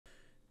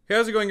Hey,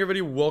 how's it going,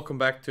 everybody? Welcome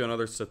back to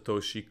another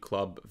Satoshi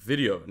Club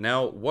video.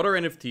 Now, what are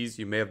NFTs?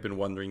 You may have been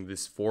wondering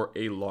this for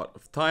a lot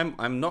of time.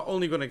 I'm not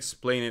only going to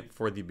explain it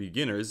for the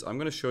beginners, I'm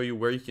going to show you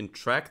where you can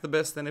track the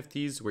best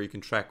NFTs, where you can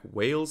track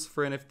whales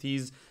for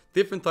NFTs,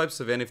 different types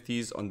of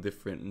NFTs on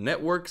different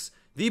networks,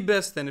 the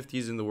best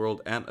NFTs in the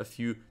world, and a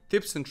few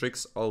tips and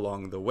tricks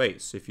along the way.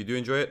 So if you do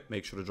enjoy it,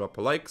 make sure to drop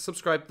a like,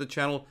 subscribe to the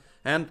channel,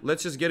 and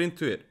let's just get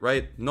into it,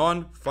 right?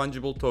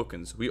 Non-fungible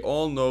tokens. We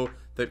all know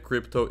that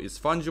crypto is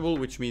fungible,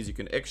 which means you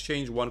can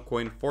exchange one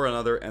coin for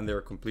another and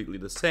they're completely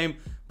the same,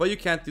 but you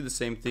can't do the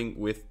same thing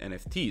with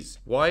NFTs.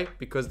 Why?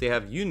 Because they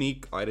have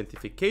unique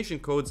identification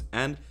codes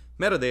and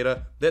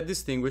metadata that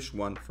distinguish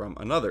one from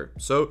another.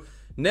 So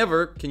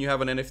never can you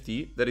have an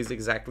NFT that is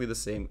exactly the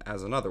same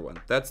as another one.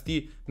 That's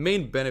the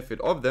main benefit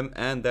of them,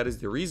 and that is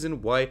the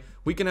reason why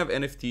we can have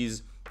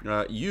NFTs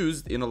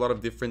used in a lot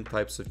of different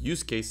types of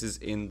use cases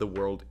in the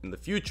world in the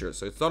future.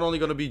 So it's not only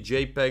going to be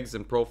JPEGs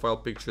and profile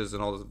pictures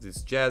and all of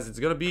this jazz. It's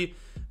going to be,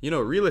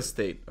 real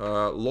estate,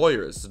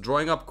 lawyers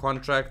drawing up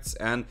contracts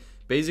and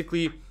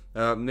basically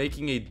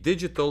making a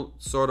digital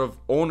sort of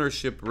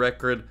ownership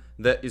record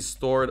that is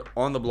stored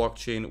on the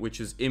blockchain,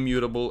 which is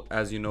immutable,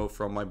 as you know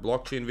from my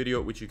blockchain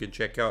video, which you can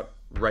check out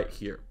right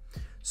here.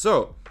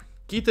 So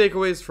key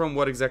takeaways from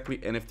what exactly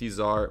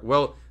NFTs are.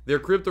 Well, they're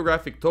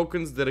cryptographic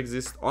tokens that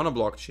exist on a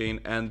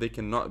blockchain and they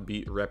cannot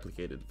be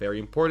replicated. Very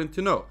important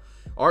to know.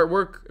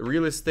 Artwork,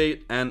 real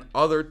estate, and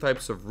other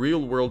types of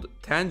real-world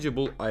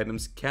tangible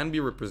items can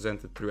be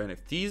represented through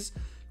NFTs.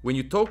 When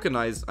you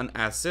tokenize an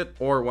asset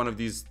or one of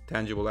these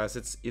tangible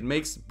assets, it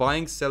makes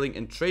buying, selling,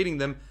 and trading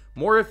them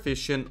more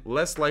efficient,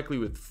 less likely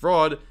with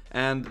fraud,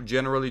 and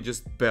generally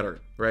just better,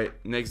 right?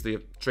 It makes the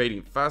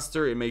trading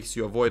faster. It makes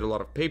you avoid a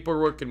lot of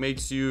paperwork. It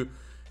makes you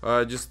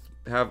just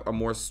have a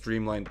more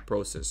streamlined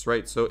process,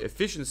 right? So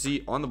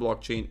efficiency on the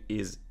blockchain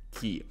is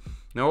key.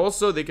 Now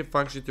also they can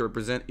function to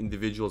represent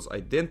individuals'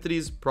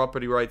 identities,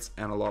 property rights,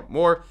 and a lot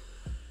more,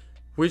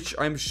 which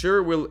I'm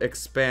sure will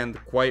expand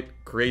quite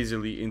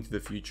crazily into the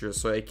future.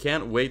 So I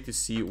can't wait to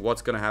see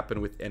what's going to happen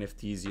with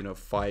NFTs,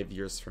 5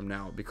 years from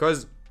now,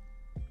 because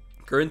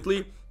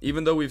currently,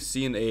 even though we've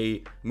seen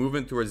a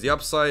movement towards the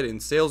upside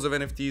in sales of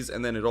NFTs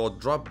and then it all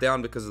dropped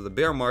down because of the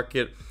bear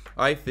market,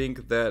 I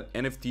think that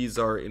NFTs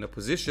are in a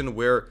position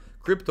where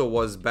crypto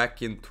was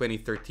back in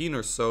 2013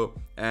 or so,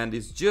 and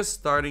is just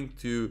starting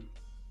to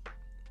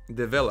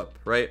develop,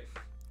 right?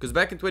 Because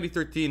back in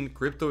 2013,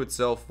 crypto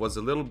itself was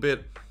a little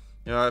bit,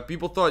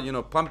 people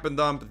thought, pump and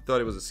dump, they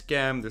thought it was a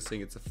scam, they're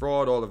saying it's a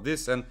fraud, all of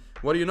this, and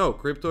what do you know?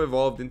 Crypto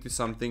evolved into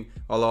something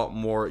a lot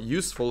more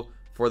useful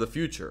for the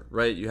future,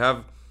 right? You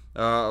have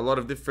a lot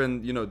of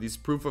different, these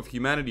proof of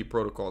humanity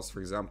protocols, for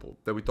example,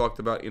 that we talked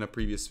about in a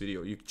previous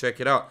video. You can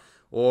check it out.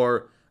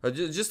 Or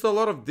just a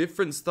lot of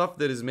different stuff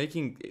that is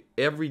making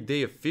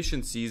everyday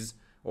efficiencies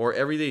or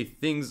everyday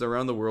things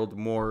around the world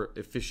more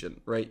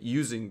efficient, right?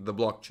 Using the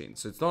blockchain.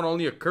 So it's not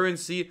only a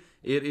currency,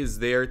 it is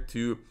there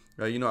to,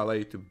 allow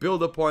you to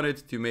build upon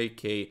it, to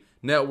make a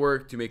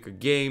network, to make a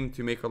game,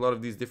 to make a lot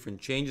of these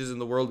different changes in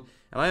the world.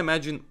 And I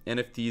imagine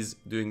NFTs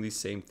doing the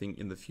same thing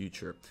in the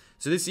future.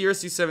 So this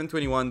ERC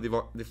 721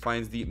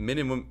 defines the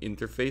minimum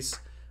interface,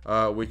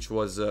 which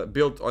was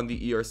built on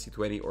the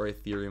ERC20 or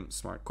Ethereum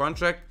smart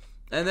contract.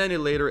 And then it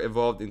later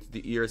evolved into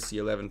the ERC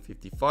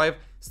 1155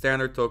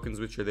 standard tokens,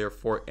 which are there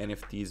for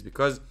NFTs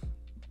because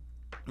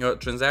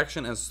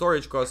transaction and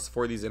storage costs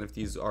for these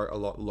NFTs are a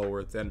lot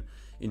lower than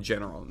in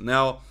general.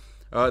 Now,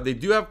 they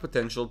do have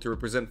potential to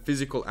represent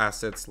physical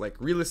assets like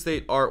real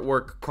estate,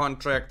 artwork,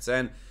 contracts,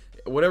 and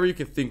whatever you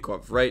can think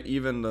of, right?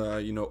 Even,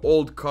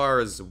 old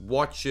cars,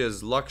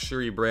 watches,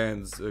 luxury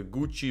brands,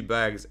 Gucci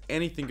bags,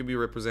 anything can be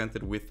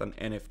represented with an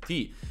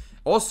NFT.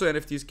 Also,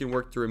 NFTs can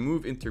work to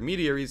remove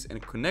intermediaries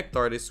and connect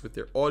artists with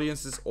their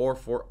audiences or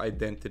for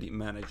identity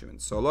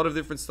management. So a lot of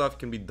different stuff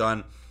can be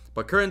done,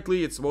 but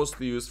currently it's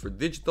mostly used for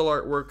digital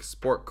artwork,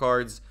 sport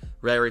cards,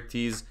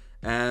 rarities,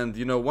 and,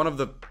 one of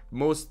the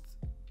most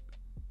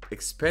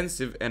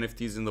expensive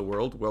NFTs in the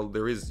world. Well,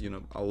 there is,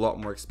 a lot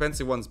more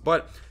expensive ones,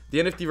 but the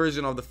NFT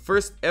version of the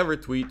first ever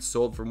tweet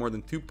sold for more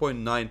than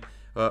 $2.9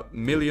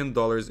 million.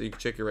 You can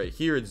check it right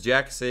here. It's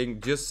Jack saying,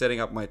 just setting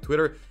up my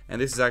Twitter,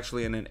 and this is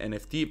actually an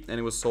NFT, and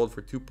it was sold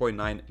for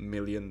 $2.9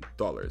 million.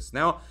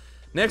 Now,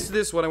 next to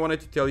this, what I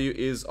wanted to tell you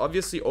is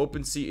obviously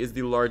OpenSea is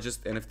the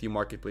largest NFT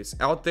marketplace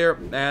out there,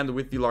 and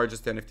with the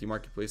largest NFT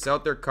marketplace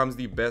out there comes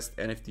the best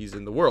NFTs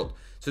in the world.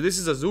 So this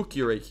is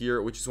Azuki right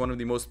here, which is one of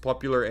the most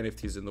popular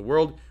NFTs in the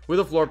world, with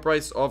a floor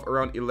price of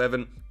around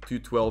 11 to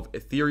 12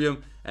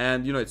 Ethereum.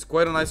 And it's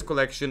quite a nice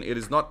collection. It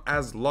is not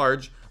as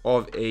large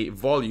of a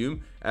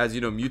volume as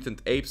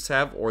mutant apes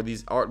have, or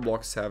these art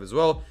blocks have as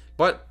well,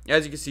 but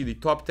as you can see, the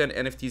top 10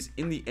 NFTs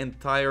in the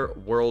entire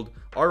world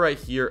are right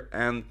here,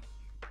 and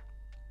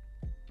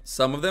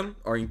some of them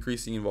are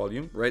increasing in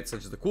volume, right,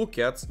 such as the cool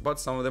cats, but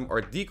some of them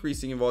are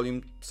decreasing in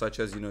volume, such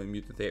as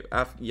mutant ape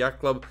yacht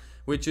club,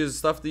 which is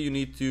stuff that you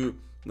need to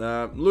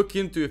look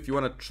into if you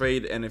want to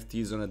trade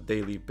NFTs on a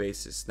daily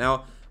basis.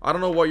 Now, I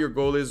don't know what your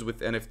goal is with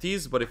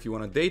NFTs, but if you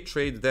want to day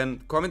trade,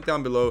 then comment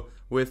down below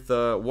with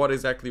what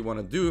exactly you want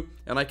to do,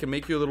 and I can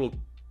make you a little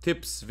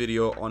tips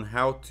video on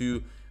how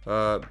to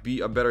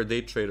be a better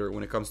day trader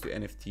when it comes to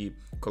NFT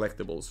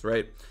collectibles,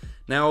 right?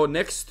 Now,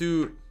 next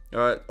to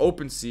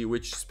OpenSea,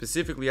 which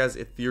specifically has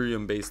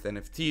Ethereum based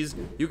NFTs,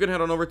 you can head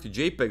on over to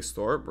JPEG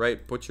store,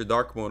 right? Put your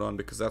dark mode on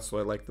because that's what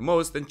I like the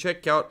most, and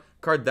check out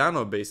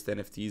Cardano based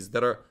NFTs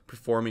that are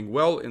performing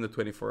well in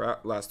the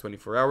last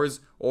 24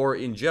 hours, or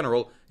in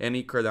general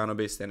any Cardano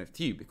based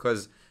NFT,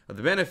 because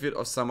the benefit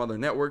of some other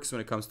networks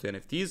when it comes to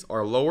NFTs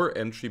are lower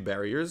entry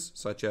barriers,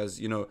 such as,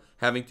 you know,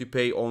 having to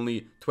pay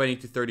only $20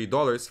 to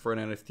 $30 for an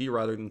NFT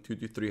rather than $200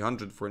 to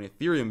 $300 for an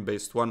Ethereum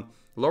based one,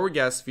 lower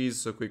gas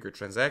fees, so quicker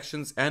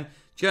transactions, and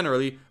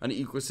generally an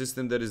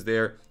ecosystem that is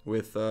there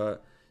with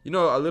you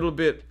know, a little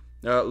bit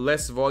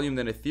less volume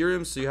than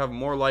Ethereum, so you have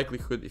more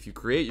likelihood, if you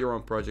create your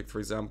own project for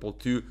example,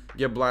 to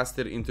get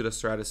blasted into the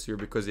stratosphere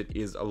because it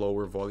is a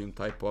lower volume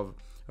type of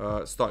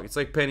stock. It's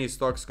like penny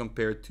stocks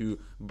compared to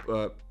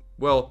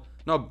well,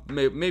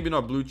 maybe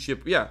not blue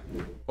chip. Yeah,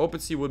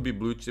 OpenSea would be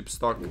blue chip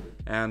stock,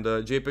 and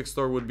JPEG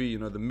store would be, you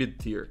know, the mid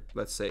tier,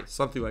 let's say,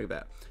 something like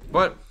that.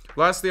 But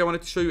lastly, I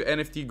wanted to show you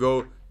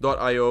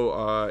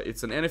NFTgo.io.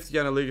 It's an NFT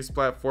analytics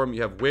platform.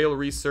 You have whale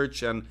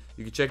research, and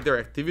you can check their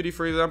activity,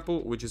 for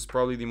example, which is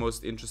probably the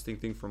most interesting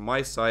thing from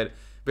my side.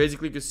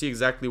 Basically, you can see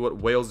exactly what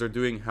whales are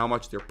doing, how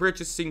much they're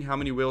purchasing, how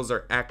many whales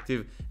are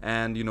active,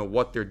 and, you know,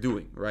 what they're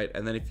doing, right?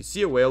 And then if you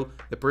see a whale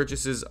that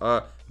purchases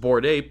a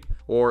Bored Ape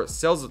or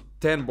sells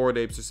 10 Bored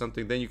Apes or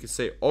something, then you can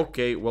say,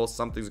 okay, well,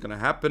 something's gonna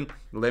happen.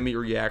 Let me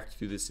react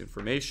to this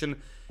information.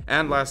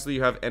 And lastly,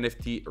 you have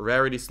NFT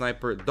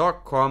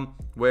raritysniper.com,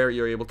 where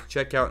you're able to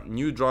check out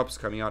new drops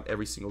coming out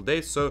every single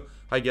day. So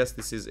I guess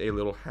this is a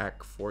little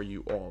hack for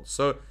you all.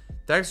 So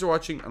thanks for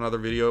watching another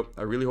video.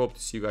 I really hope to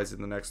see you guys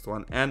in the next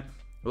one. And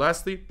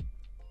lastly,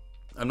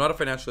 I'm not a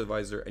financial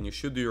advisor, and you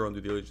should do your own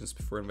due diligence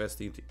before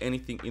investing into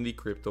anything in the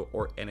crypto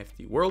or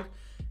NFT world.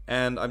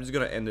 And I'm just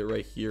going to end it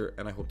right here,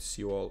 and I hope to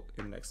see you all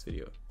in the next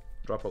video.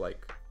 Drop a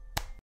like.